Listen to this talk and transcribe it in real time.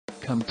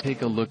come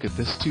take a look at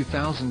this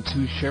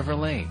 2002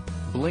 Chevrolet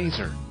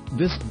Blazer.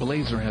 This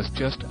Blazer has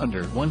just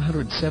under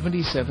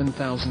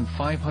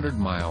 177,500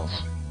 miles.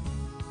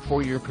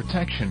 For your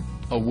protection,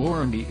 a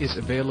warranty is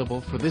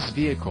available for this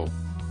vehicle.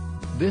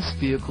 This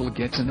vehicle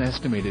gets an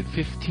estimated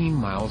 15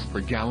 miles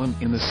per gallon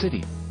in the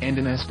city, and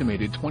an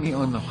estimated 20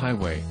 on the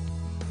highway.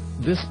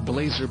 This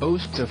Blazer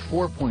boasts a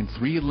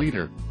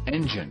 4.3-liter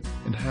engine,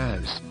 and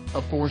has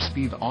a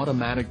 4-speed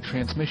automatic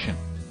transmission.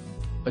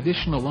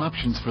 Additional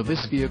options for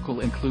this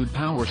vehicle include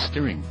power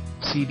steering,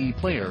 CD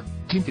player,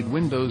 tinted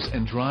windows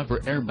and driver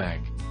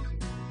airbag.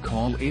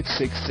 Call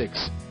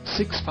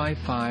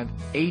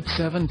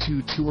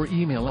 866-655-8722 or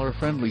email our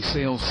friendly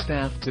sales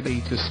staff today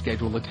to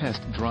schedule a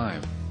test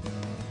drive.